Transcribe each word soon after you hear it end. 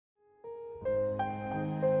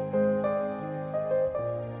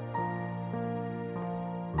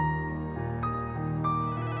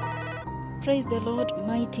Praise the Lord,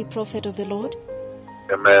 mighty prophet of the Lord.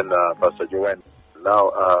 Amen, Pastor Joanne. Now,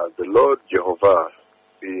 the Lord Jehovah,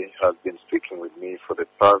 He has been speaking with me for the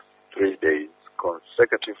past 3 days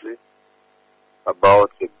consecutively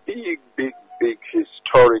about the big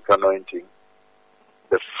historic anointing,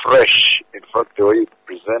 the fresh, in fact, the way He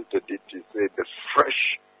presented it, He said the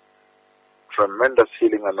fresh, tremendous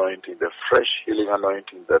healing anointing, the fresh healing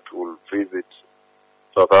anointing that will visit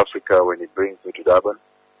South Africa when He brings me to Durban,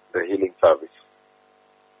 the healing service.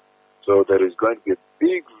 So there is going to be a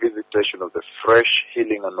big visitation of the fresh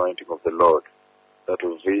healing anointing of the Lord that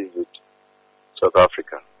will visit South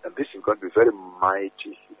Africa. And this is going to be very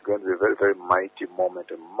mighty. It's going to be a very mighty moment,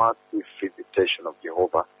 a massive visitation of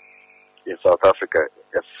Jehovah in South Africa.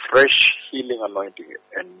 A fresh healing anointing,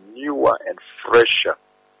 a newer and fresher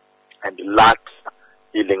and latter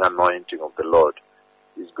healing anointing of the Lord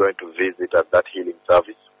is going to visit at that healing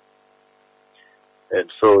service. And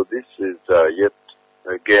so this is yet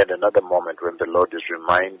again another moment when the Lord is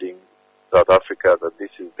reminding South Africa that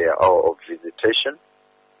this is their hour of visitation.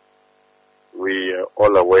 We are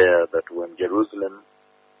all aware that when Jerusalem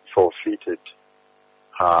forfeited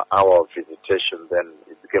her hour of visitation, then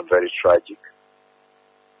it became very tragic.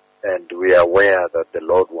 And we are aware that the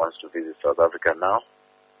Lord wants to visit South Africa now.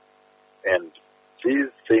 And these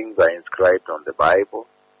things are inscribed on the Bible,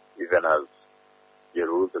 even as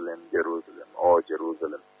Jerusalem, Jerusalem, oh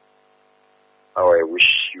Jerusalem. How I wish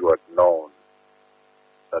you had known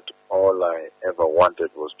that all I ever wanted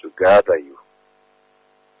was to gather you.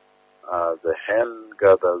 The hen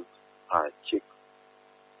gathers her chicks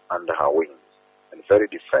under her wings, and very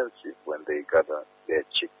defensive when they gather their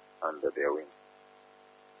chicks under their wings.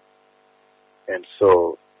 And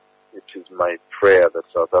so it is my prayer that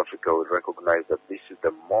South Africa will recognize that this is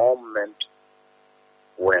the moment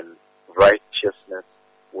when righteousness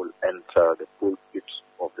will enter the pulpit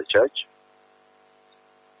of the church,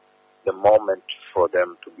 the moment for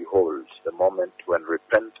them to behold, the moment when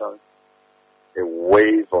repentance, a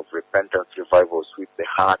wave of repentance revival sweep the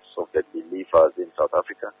hearts of the believers in South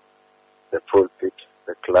Africa, the pulpit,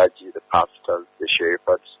 the clergy, the pastors, the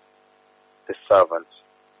shepherds, the servants,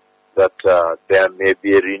 that there may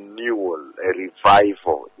be a renewal, a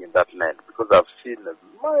revival in that land, because I've seen a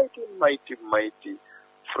mighty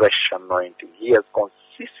fresh anointing. He has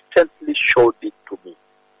consistently showed it to me.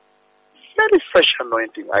 Very fresh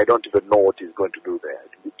anointing. I don't even know what He's going to do there.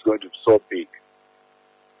 It's going to be so big.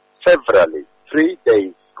 Severally, 3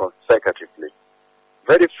 days consecutively.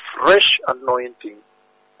 Very fresh anointing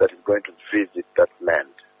that is going to visit that land,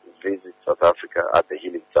 visit South Africa at the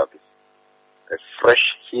healing service. A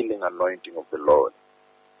fresh healing anointing of the Lord.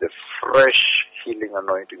 The fresh healing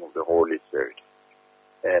anointing of the Holy Spirit.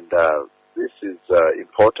 And this is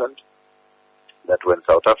important, that when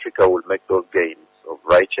South Africa will make those gains of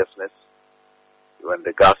righteousness, when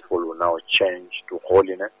the gospel will now change to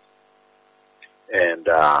holiness, and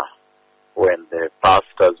when the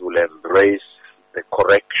pastors will embrace the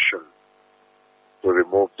correction to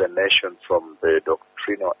remove the nation from the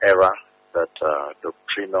doctrinal error, that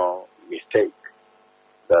doctrinal mistake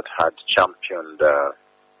that had championed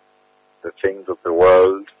the things of the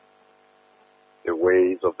world, the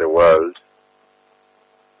ways of the world,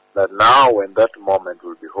 that now when that moment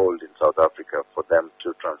will behold in South Africa for them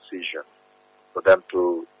to transition, for them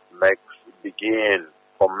to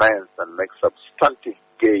commence and make substantive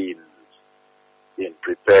gains in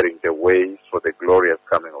preparing the way for the glorious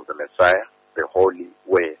coming of the Messiah, the holy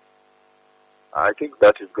way. I think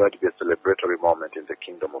that is going to be a celebratory moment in the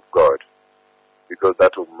kingdom of God, because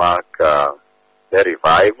that will mark the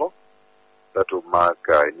revival, that will mark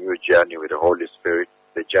a new journey with the Holy Spirit,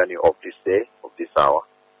 the journey of this day, of this hour.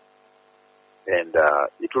 And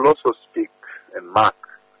it will also speak and mark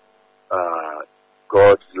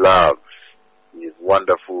God's love, His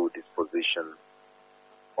wonderful disposition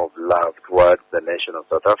of love towards the nation of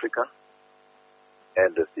South Africa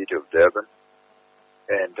and the city of Durban.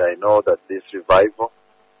 And I know that this revival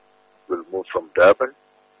will move from Durban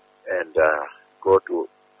and go to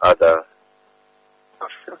other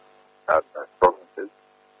provinces.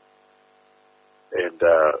 And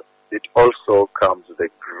it also comes with a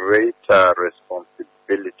greater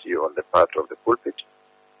responsibility on the part of the pulpit,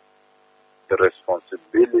 the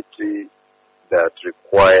responsibility that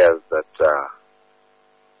requires that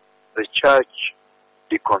the church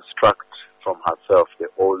deconstruct from herself the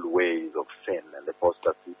old ways of sin and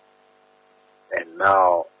apostasy, and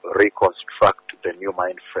now reconstruct the new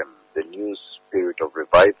mind frame, the new spirit of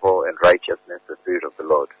revival and righteousness, the spirit of the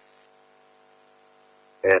Lord.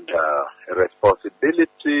 And a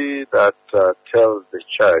responsibility that tells the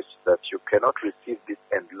church that you cannot receive this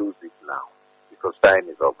and lose it now, because time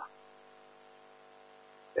is over.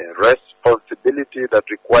 a responsibility that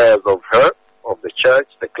requires of her, of the church,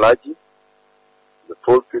 the clergy, the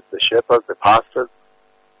pulpit, the shepherds, the pastors,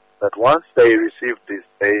 that once they receive this,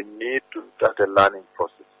 they need to start a learning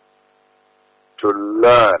process to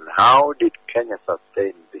learn how did Kenya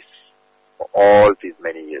sustain this for all these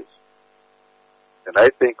many years. And I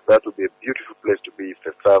think that would be a beautiful place to be if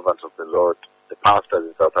the servants of the Lord, the pastors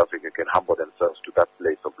in South Africa, can humble themselves to that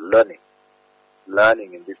place of learning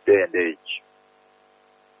in this day and age.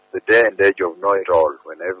 The day and age of know-it-all,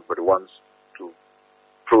 when everybody wants to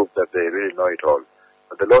prove that they really know it all.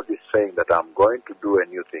 But the Lord is saying that I'm going to do a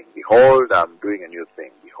new thing. Behold, I'm doing a new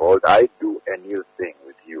thing. Behold, I do a new thing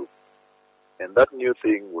with you. And that new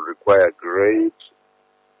thing will require great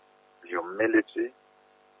humility,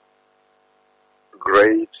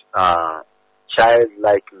 great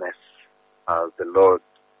childlikeness, as the Lord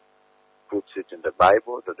puts it in the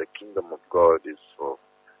Bible, that the kingdom of God is for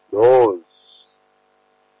those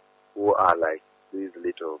who are like these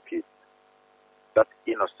little kids. That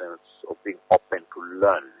innocence of being open to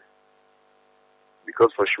learn.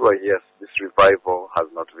 Because for sure, yes, this revival has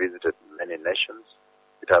not visited many nations.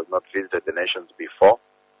 It has not visited the nations before.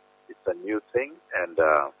 It's a new thing, and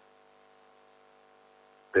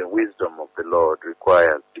the wisdom of the Lord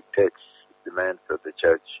dictates, demands that the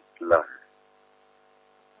church learn.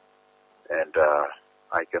 And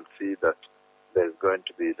I can see that there's going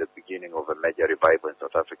to be the beginning of a major revival in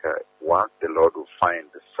South Africa once the Lord will find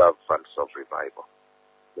the servants of revival,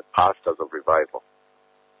 the pastors of revival,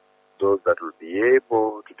 those that will be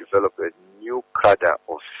able to develop a new cadre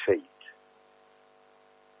of faith.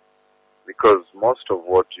 Because most of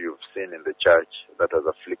what you've seen in the church that has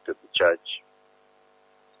afflicted the church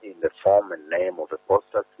in the form and name of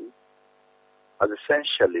apostasy has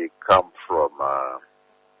essentially come from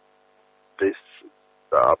this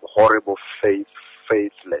horrible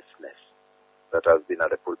faithlessness that has been at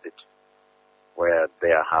the pulpit, where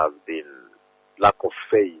there has been lack of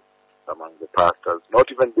faith among the pastors,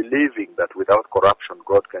 not even believing that without corruption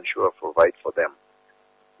God can sure provide for them,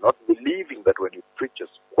 not believing that when you preach a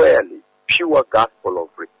squarely pure gospel of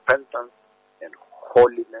repentance and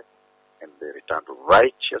holiness and the return to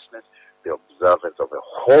righteousness, the observance of a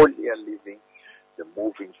holier living, the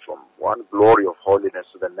moving from one glory of holiness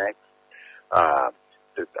to the next,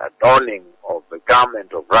 the adorning of the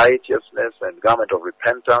garment of righteousness and garment of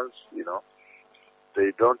repentance,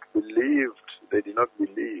 they don't believe. They did not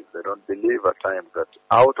believe. They don't believe at times that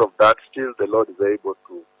out of that still the Lord is able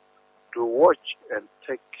to watch and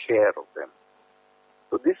take care of them.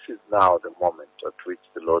 So this is now the moment at which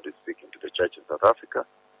the Lord is speaking to the church in South Africa.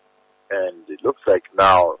 And it looks like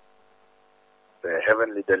now the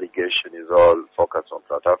heavenly delegation is all focused on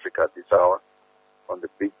South Africa at this hour, on the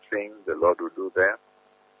big thing the Lord will do there.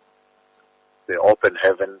 The open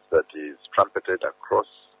heavens that is trumpeted across.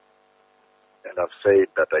 And I've said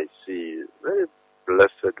that I see a very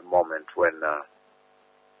blessed moment when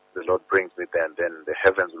the Lord brings me there, and then the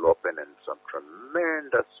heavens will open and some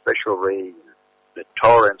tremendous special rain, the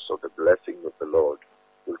torrents of the blessing of the Lord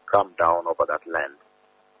will come down over that land.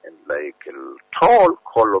 And like a tall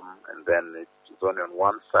column, and then it's only on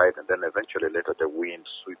one side, and then eventually later the wind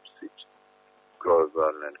sweeps it, goes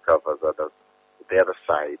on and covers the other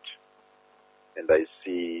side. And I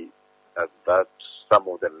see at that some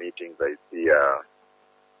of the meetings, I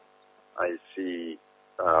see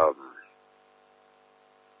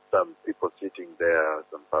some people sitting there,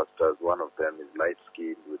 some pastors. One of them is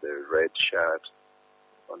light-skinned with a red shirt.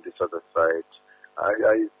 On this other side,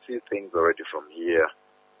 I see things already from here.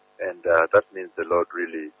 And that means the Lord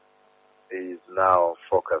really is now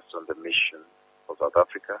focused on the mission of South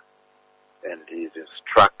Africa, and He is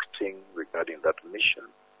instructing regarding that mission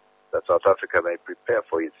that South Africa may prepare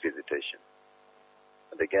for its visitation.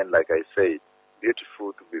 And again, like I said,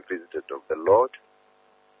 beautiful to be visited of the Lord,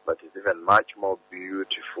 but it's even much more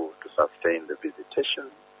beautiful to sustain the visitation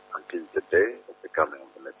until the day of the coming of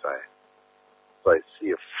the Messiah. So I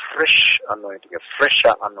see a fresh anointing, a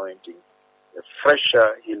fresher anointing, a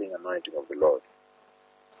fresher healing anointing of the Lord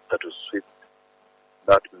that will sweep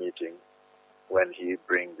that meeting when He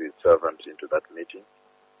brings His servants into that meeting.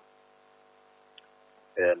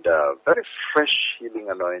 And very fresh healing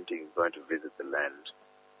anointing is going to visit the land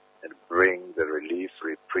and bring the relief,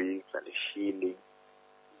 reprieve, and healing,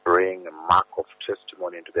 bring a mark of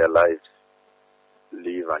testimony into their lives,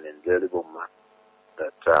 leave an indelible mark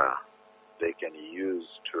that they can use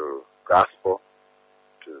to gospel,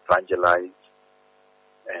 to evangelize,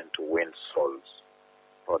 and to win souls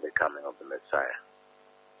for the coming of the Messiah.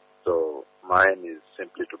 So mine is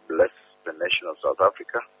simply to bless the nation of South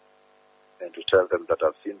Africa and to tell them that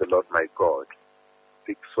I've seen the Lord my God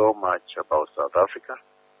speak so much about South Africa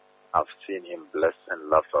I've seen him bless and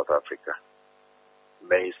love South Africa.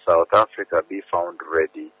 May South Africa be found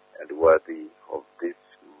ready and worthy of this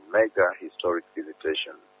mega historic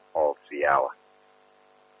visitation of the hour.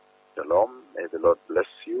 Shalom. May the Lord bless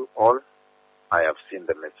you all. I have seen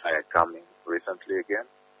the Messiah coming recently again.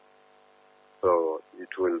 So it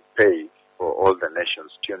will pay for all the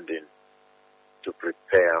nations tuned in to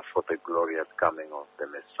prepare for the glorious coming of the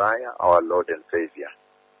Messiah, our Lord and Savior,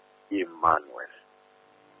 Emmanuel.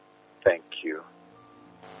 Thank you.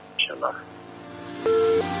 Shalom.